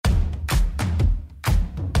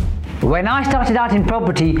When I started out in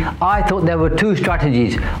property, I thought there were two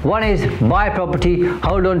strategies. One is buy a property,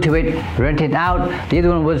 hold on to it, rent it out. The other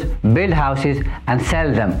one was build houses and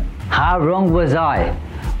sell them. How wrong was I?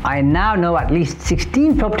 I now know at least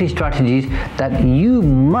 16 property strategies that you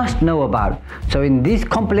must know about. So in this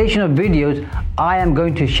compilation of videos, I am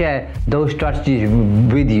going to share those strategies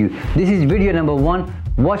with you. This is video number 1.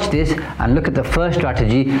 Watch this and look at the first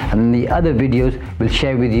strategy, and the other videos will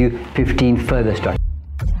share with you 15 further strategies.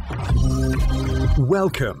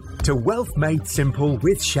 Welcome to Wealth Made Simple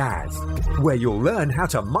with Shaz, where you'll learn how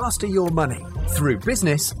to master your money through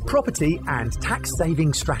business, property and tax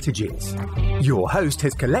saving strategies. Your host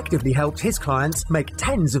has collectively helped his clients make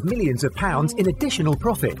tens of millions of pounds in additional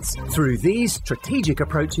profits through these strategic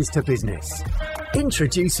approaches to business.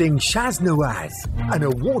 Introducing Shaz Nawaz, an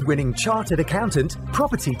award-winning chartered accountant,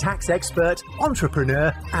 property tax expert,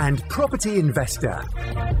 entrepreneur and property investor.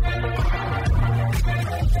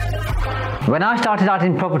 When I started out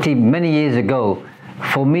in property many years ago,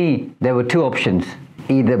 for me there were two options.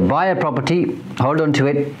 Either buy a property, hold on to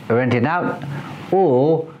it, rent it out,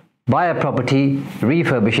 or buy a property,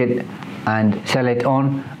 refurbish it and sell it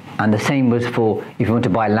on. And the same was for if you want to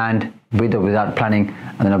buy land with or without planning,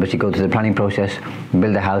 and then obviously go through the planning process,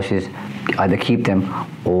 build the houses, either keep them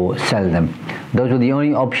or sell them. Those were the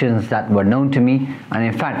only options that were known to me. And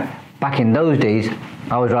in fact, back in those days,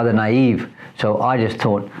 I was rather naive. So I just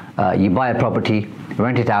thought you buy a property,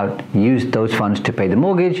 rent it out, use those funds to pay the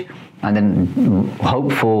mortgage, and then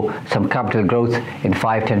hope for some capital growth in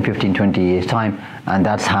 5, 10, 15, 20 years time. And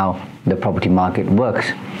that's how the property market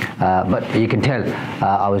works. But you can tell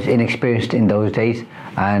I was inexperienced in those days,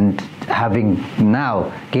 and having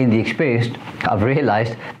now gained the experience, I've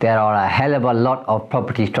realized there are a hell of a lot of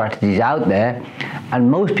property strategies out there,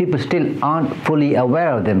 and most people still aren't fully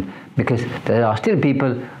aware of them, because there are still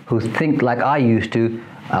people who think like I used to,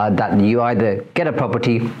 that you either get a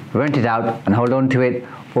property, rent it out and hold on to it,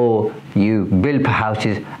 or you build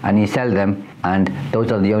houses and you sell them, and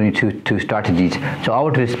those are the only two strategies. So I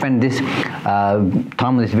want to spend this time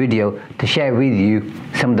on this video to share with you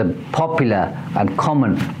some of the popular and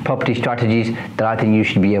common property strategies that I think you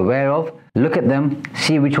should be aware of. Look at them,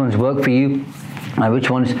 see which ones work for you and which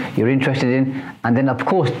ones you're interested in, and then of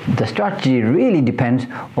course the strategy really depends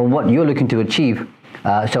on what you're looking to achieve.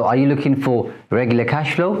 So are you looking for regular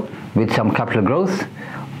cash flow with some capital growth?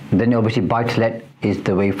 Then obviously buy to let is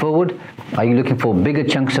the way forward. Are you looking for bigger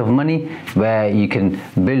chunks of money where you can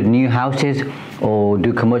build new houses or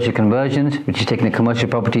do commercial conversions, which is taking a commercial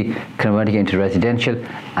property, converting it into residential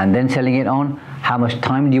and then selling it on? How much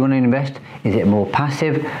time do you want to invest? Is it more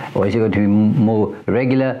passive, or is it going to be more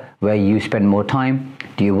regular where you spend more time?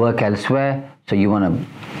 Do you work elsewhere, so you want to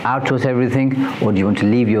outsource everything, or do you want to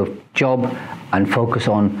leave your job and focus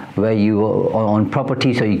on where you are on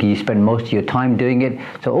property, so you spend most of your time doing it?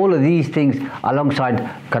 So all of these things, alongside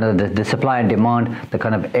kind of the supply and demand, the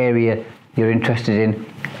kind of area you're interested in,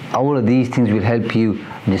 all of these things will help you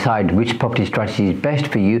decide which property strategy is best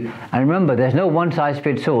for you. And remember, there's no one size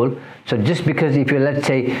fits all. So just because if you're, let's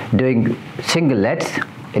say, doing single lets,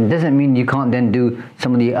 it doesn't mean you can't then do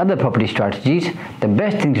some of the other property strategies. The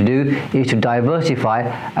best thing to do is to diversify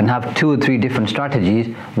and have 2 or 3 different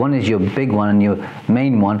strategies. One is your big one and your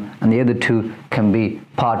main one, and the other 2 can be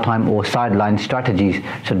part-time or sideline strategies.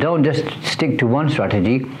 So don't just stick to one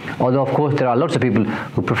strategy, although of course there are lots of people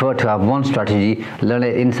who prefer to have one strategy, learn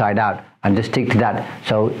it inside out and just stick to that.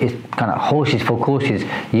 So it's kind of horses for courses.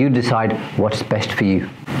 You decide what's best for you.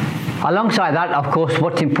 Alongside that, of course,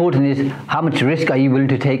 what's important is how much risk are you willing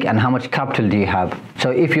to take and how much capital do you have. So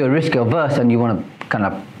if you're risk averse and you want to kind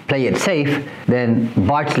of play it safe, then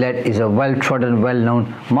buy-to-let is a well-trodden,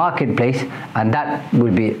 well-known marketplace, and that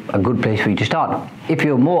would be a good place for you to start. If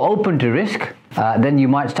you're more open to risk, then you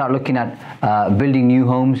might start looking at building new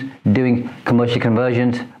homes, doing commercial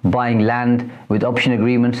conversions, buying land with option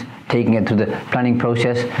agreements, taking it through the planning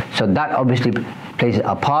process. So that obviously plays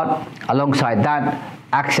a part. Alongside that,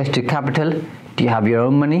 access to capital. Do you have your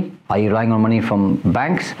own money? Are you relying on money from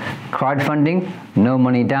banks? Crowdfunding, no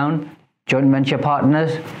money down, joint venture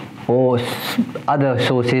partners, or other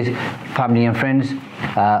sources, family and friends,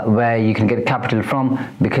 where you can get capital from?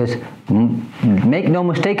 Because make no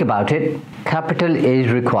mistake about it, capital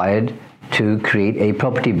is required to create a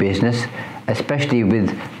property business, especially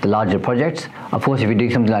with the larger projects. Of course, if you do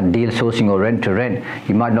something like deal sourcing or rent to rent,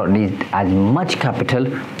 you might not need as much capital,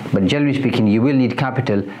 but generally speaking, you will need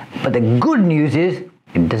capital. But the good news is,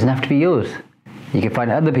 it doesn't have to be yours. You can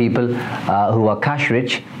find other people who are cash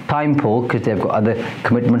rich, time poor because they've got other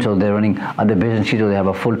commitments, or they're running other businesses, or they have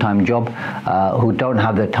a full-time job, who don't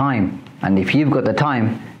have the time. And if you've got the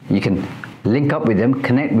time, you can link up with them,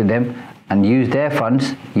 connect with them, and use their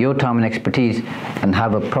funds, your time and expertise, and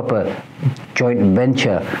have a proper joint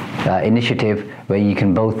venture initiative where you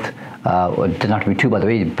can both, it doesn't have to be two by the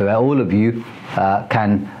way, but where all of you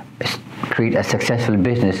can create a successful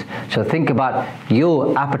business. So think about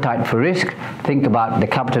your appetite for risk, think about the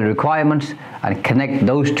capital requirements, and connect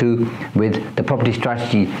those two with the property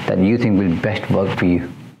strategy that you think will best work for you.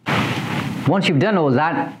 Once you've done all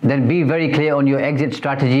that, then be very clear on your exit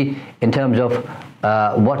strategy in terms of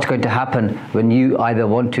what's going to happen when you either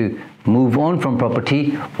want to move on from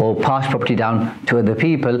property or pass property down to other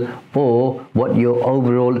people, or what your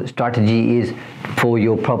overall strategy is for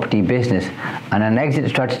your property business. And an exit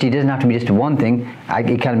strategy doesn't have to be just one thing,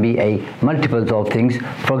 it can be a multiples of things.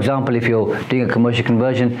 For example, if you're doing a commercial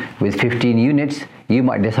conversion with 15 units, you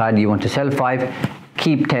might decide you want to sell 5,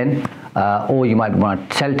 keep 10, or you might want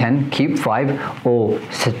to sell 10, keep 5, or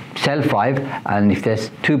sell 5, and if there's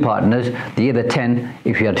 2 partners, the other 10,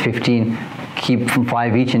 if you had 15, keep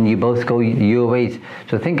 5 each, and you both go your ways.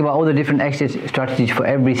 So think about all the different exit strategies for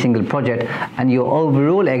every single project and your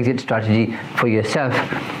overall exit strategy for yourself,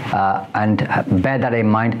 and bear that in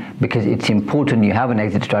mind, because it's important you have an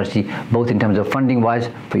exit strategy, both in terms of funding wise,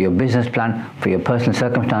 for your business plan, for your personal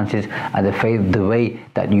circumstances, and the way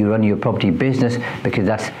that you run your property business, because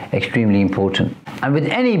that's extremely important. And with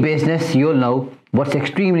any business, you'll know what's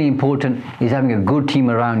extremely important is having a good team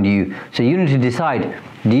around you. So you need to decide,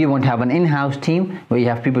 do you want to have an in-house team where you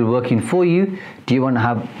have people working for you? Do you want to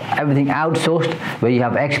have everything outsourced where you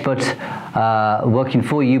have experts working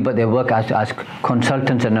for you, but they work as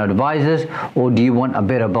consultants and advisors? Or do you want a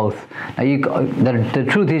bit of both? Now, the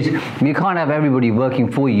truth is, you can't have everybody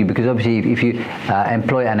working for you, because obviously if you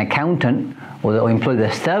employ an accountant or employ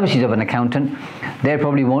the services of an accountant, they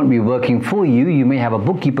probably won't be working for you. You may have a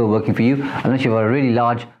bookkeeper working for you, unless you have a really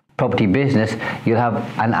large property business, you'll have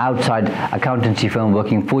an outside accountancy firm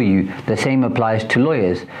working for you. The same applies to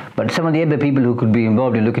lawyers. But some of the other people who could be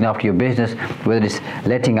involved in looking after your business, whether it's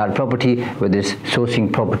letting out property, whether it's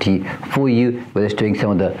sourcing property for you, whether it's doing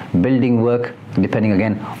some of the building work, depending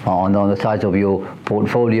again on the size of your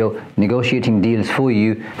portfolio, negotiating deals for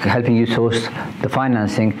you, helping you source the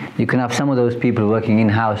financing, you can have some of those people working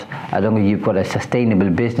in-house, as long as you've got a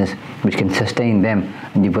sustainable business which can sustain them,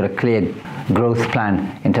 and you've got a clear growth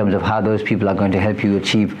plan in terms of how those people are going to help you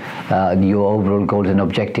achieve your overall goals and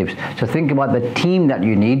objectives. So think about the team that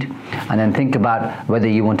you need, and then think about whether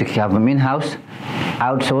you want to have them in-house,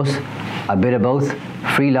 outsource, a bit of both,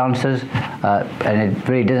 freelancers, and it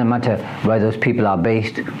really doesn't matter where those people are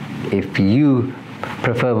based. If you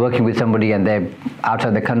prefer working with somebody and they're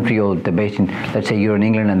outside the country, or they're based in, let's say you're in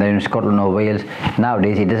England and they're in Scotland or Wales,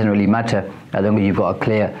 nowadays it doesn't really matter, as long as you've got a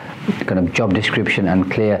clear kind of job description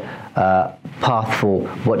and clear path for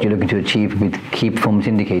what you're looking to achieve with key performance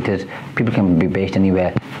indicators. People can be based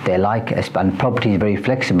anywhere they like, and property is very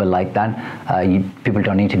flexible like that. People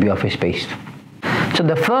don't need to be office based. So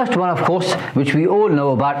the first one, of course, which we all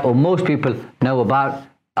know about, or most people know about,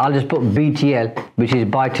 I'll just put BTL, which is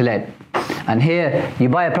buy to let. And here you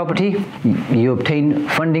buy a property, you obtain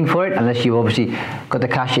funding for it, unless you've obviously got the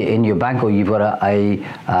cash in your bank, or you've got a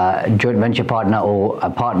joint venture partner or a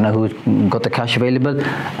partner who's got the cash available.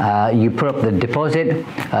 You put up the deposit,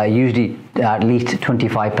 usually at least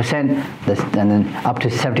 25%, and then up to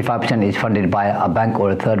 75% is funded by a bank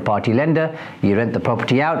or a third party lender. You rent the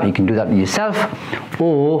property out, you can do that yourself,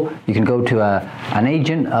 or you can go to an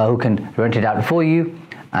agent who can rent it out for you,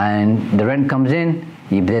 and the rent comes in.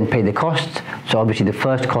 You then pay the costs. So obviously the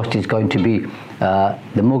first cost is going to be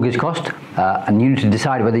the mortgage cost, and you need to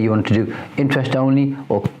decide whether you want to do interest only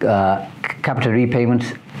or capital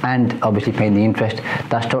repayments, and obviously paying the interest.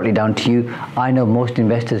 That's totally down to you. I know most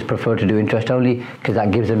investors prefer to do interest only because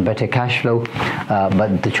that gives them better cash flow,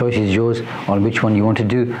 but the choice is yours on which one you want to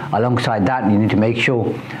do. Alongside that, you need to make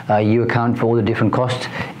sure you account for all the different costs: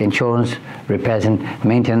 insurance, repairs and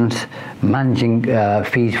maintenance, managing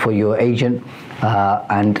fees for your agent,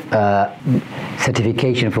 and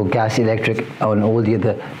certification for gas, electric, and all the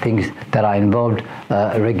other things that are involved.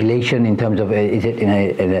 Regulation in terms of is it in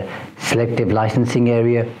a selective licensing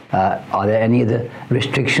area? Are there any other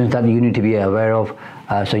restrictions that you need to be aware of?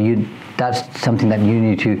 That's something that you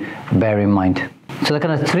need to bear in mind. So the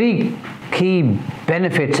kind of 3 key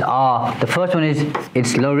benefits are: the first one is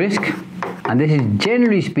it's low risk, and this is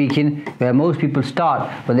generally speaking where most people start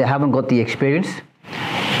when they haven't got the experience.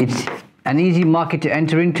 It's an easy market to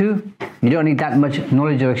enter into. You don't need that much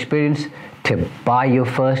knowledge or experience to buy your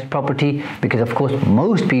first property, because of course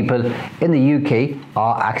most people in the UK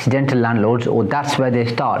are accidental landlords, or that's where they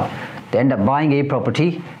start. They end up buying a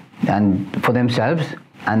property and for themselves,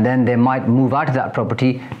 and then they might move out of that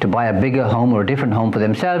property to buy a bigger home or a different home for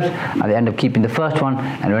themselves, and they end up keeping the first one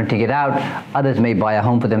and renting it out. Others may buy a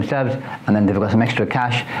home for themselves, and then they've got some extra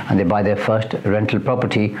cash and they buy their first rental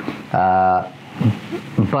property.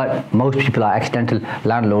 But most people are accidental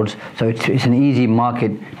landlords, so it's an easy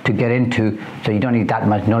market to get into, so you don't need that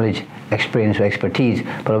much knowledge, experience or expertise.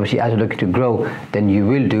 But obviously as you're looking to grow, then you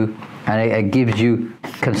will do, and it gives you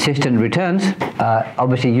consistent returns.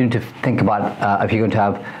 Obviously you need to think about if you're going to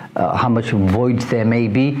have how much voids there may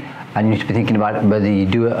be, and you need to be thinking about whether you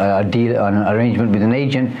do a deal or an arrangement with an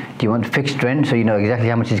agent. Do you want fixed rent, so you know exactly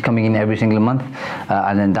how much is coming in every single month,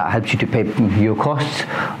 and then that helps you to pay your costs,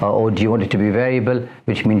 or do you want it to be variable,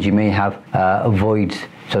 which means you may have voids.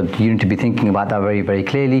 So you need to be thinking about that very, very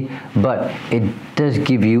clearly. But it does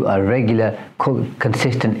give you a regular,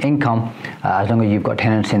 consistent income as long as you've got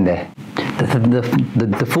tenants in there.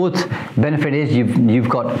 The fourth benefit is you've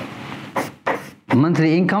got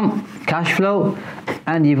monthly income, cash flow,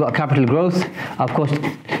 and you've got capital growth. Of course,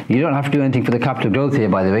 you don't have to do anything for the capital growth here,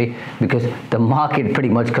 by the way, because the market pretty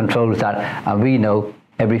much controls that, and we know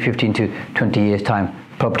every 15 to 20 years time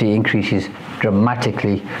property increases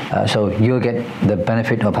dramatically, so you'll get the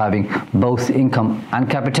benefit of having both income and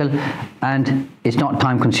capital, and it's not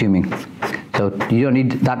time consuming. So you don't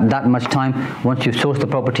need that much time. Once you've sourced the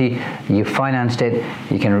property, you've financed it,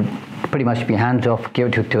 you can pretty much be hands off,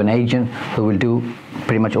 give it to an agent who will do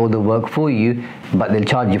pretty much all the work for you, but they'll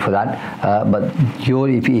charge you for that. But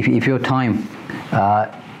if your time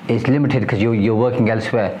is limited because you're working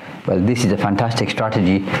elsewhere, well, this is a fantastic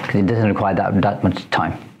strategy because it doesn't require that much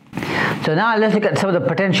time. So now let's look at some of the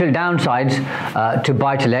potential downsides to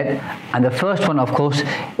buy to let. And the first one, of course,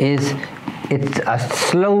 is it's a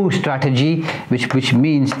slow strategy, which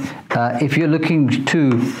means if you're looking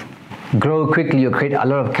to grow quickly or create a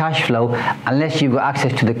lot of cash flow, unless you've got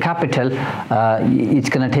access to the capital, it's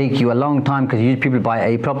going to take you a long time, because usually people buy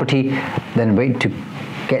a property, then wait to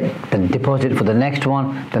get the deposit for the next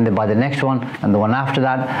one, then they buy the next one and the one after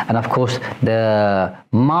that, and of course the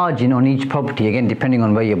margin on each property, again depending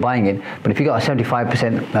on where you're buying it, but if you got a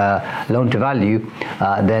 75% loan to value,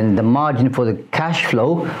 then the margin for the cash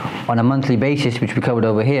flow on a monthly basis, which we covered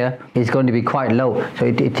over here, is going to be quite low. So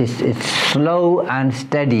it's slow and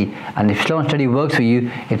steady, and if slow and steady works for you,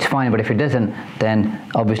 it's fine. But if it doesn't, then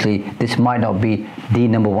obviously this might not be the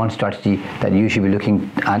number one strategy that you should be looking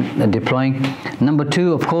at deploying. Number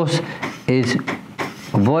two, of course, is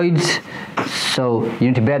voids. So you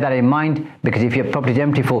need to bear that in mind, because if your property is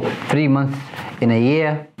empty for 3 months in a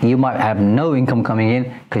year, you might have no income coming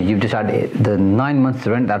in, because you've decided the 9 months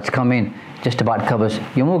rent that's come in just about covers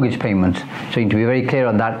your mortgage payments. So you need to be very clear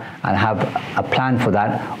on that and have a plan for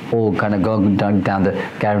that, or kind of go down the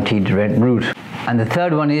guaranteed rent route. And the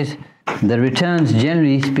third one is the returns,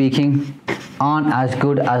 generally speaking, aren't as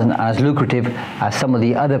good as lucrative as some of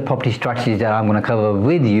the other property strategies that I'm going to cover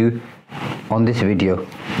with you on this video.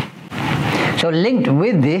 So linked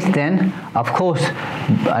with this, then, of course,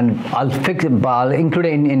 and I'll include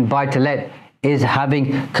it in buy to let, is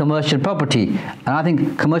having commercial property. And I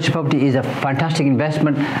think commercial property is a fantastic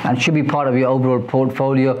investment and should be part of your overall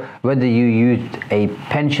portfolio, whether you use a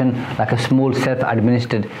pension, like a small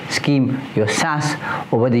self-administered scheme, your SAS,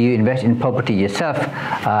 or whether you invest in property yourself.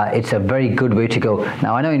 It's a very good way to go.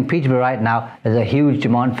 Now, I know in Peterborough right now there's a huge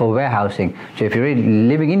demand for warehousing, so if you're really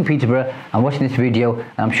living in Peterborough and watching this video,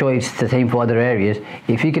 and I'm sure it's the same for other areas,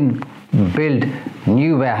 if you can build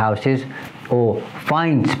new warehouses, or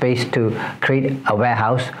find space to create a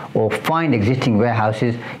warehouse, or find existing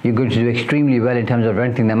warehouses, you're going to do extremely well in terms of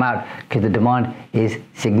renting them out, because the demand is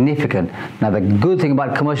significant. Now, the good thing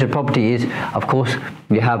about commercial property is, of course,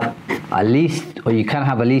 you have a lease, or you can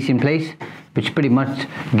have a lease in place, which pretty much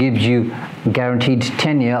gives you guaranteed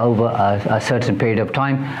tenure over a certain period of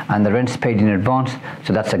time, and the rent's paid in advance.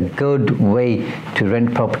 So that's a good way to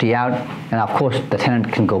rent property out. And of course, the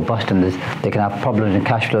tenant can go bust, and they can have problems and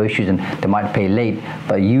cash flow issues, and they might pay late.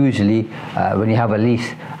 But usually, when you have a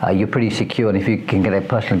lease, you're pretty secure. And if you can get a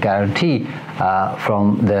personal guarantee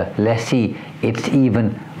from the lessee, it's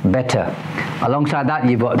even better. Alongside that,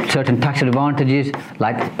 you've got certain tax advantages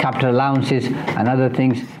like capital allowances and other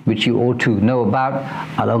things which you ought to know about.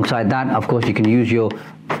 Alongside that, of course, you can use your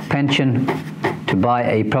pension to buy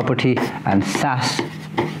a property, and SAS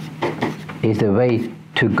is the way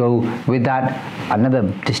to go with that. Another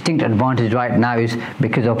distinct advantage right now is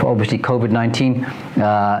because of obviously COVID-19,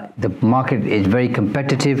 the market is very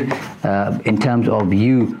competitive in terms of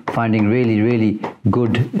you finding really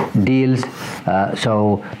good deals.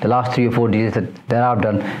 So the last 3 or 4 deals that I've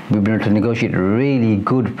done, we've been able to negotiate really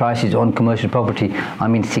good prices on commercial property. I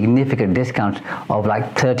mean, significant discounts of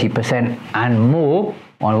like 30% and more.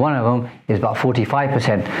 on one of them is about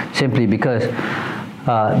 45%, simply because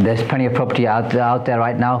there's plenty of property out there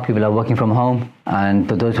right now. People are working from home, and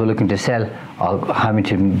those who are looking to sell are having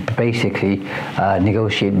to basically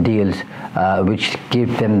negotiate deals which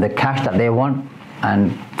give them the cash that they want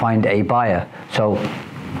and find a buyer. So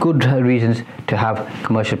good reasons to have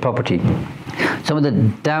commercial property. Some of the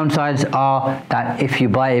downsides are that if you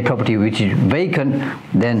buy a property which is vacant,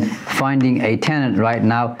 then finding a tenant right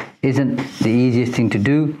now isn't the easiest thing to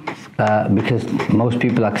do, because most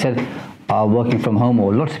people, like I said, are working from home,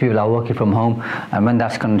 or lots of people are working from home, and when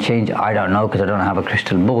that's going to change, I don't know, because I don't have a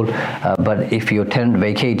crystal ball. But if your tenant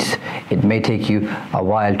vacates, it may take you a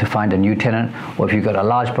while to find a new tenant, or if you've got a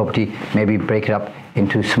large property, maybe break it up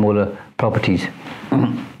into smaller properties.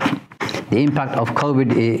 The impact of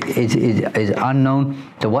COVID is unknown.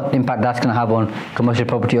 So what impact that's going to have on commercial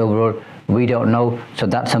property overall, we don't know. So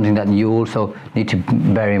that's something that you also need to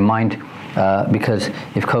bear in mind, because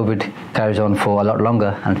if COVID carries on for a lot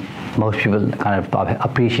longer, and most people kind of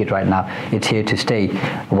appreciate right now it's here to stay,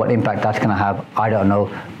 what impact that's going to have, I don't know,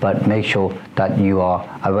 but make sure that you are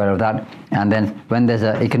aware of that. And then when there's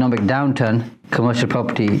an economic downturn, commercial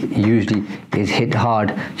property usually is hit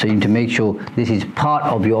hard, so you need to make sure this is part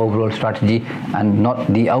of your overall strategy and not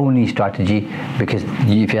the only strategy, because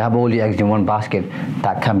if you have all your eggs in one basket,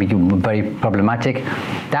 that can be very problematic.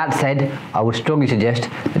 That said, I would strongly suggest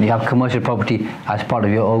that you have commercial property as part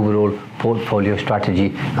of your overall portfolio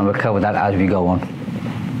strategy, and we'll cover that as we go on.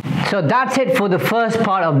 So that's it for the first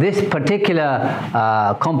part of this particular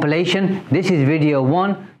compilation. This is video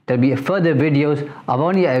 1. There'll be further videos. I've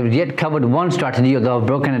only yet covered one strategy, although I've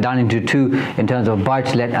broken it down into 2 in terms of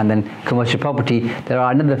buy-to-let and then commercial property. There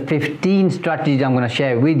are another 15 strategies I'm going to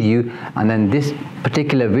share with you, and then this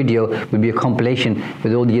particular video will be a compilation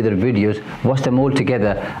with all the other videos. Watch them all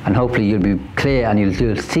together, and hopefully you'll be clear and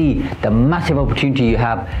you'll see the massive opportunity you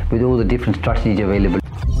have with all the different strategies available.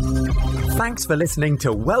 Thanks for listening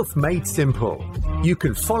to Wealth Made Simple. You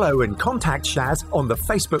can follow and contact Shaz on the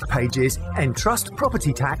Facebook pages Entrust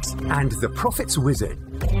Property Tax and The Profits Wizard.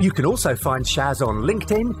 You can also find Shaz on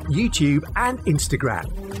LinkedIn, YouTube and Instagram.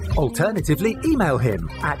 Alternatively, email him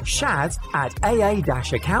at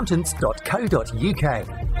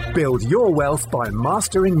shaz@aa-accountants.co.uk. Build your wealth by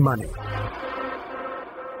mastering money.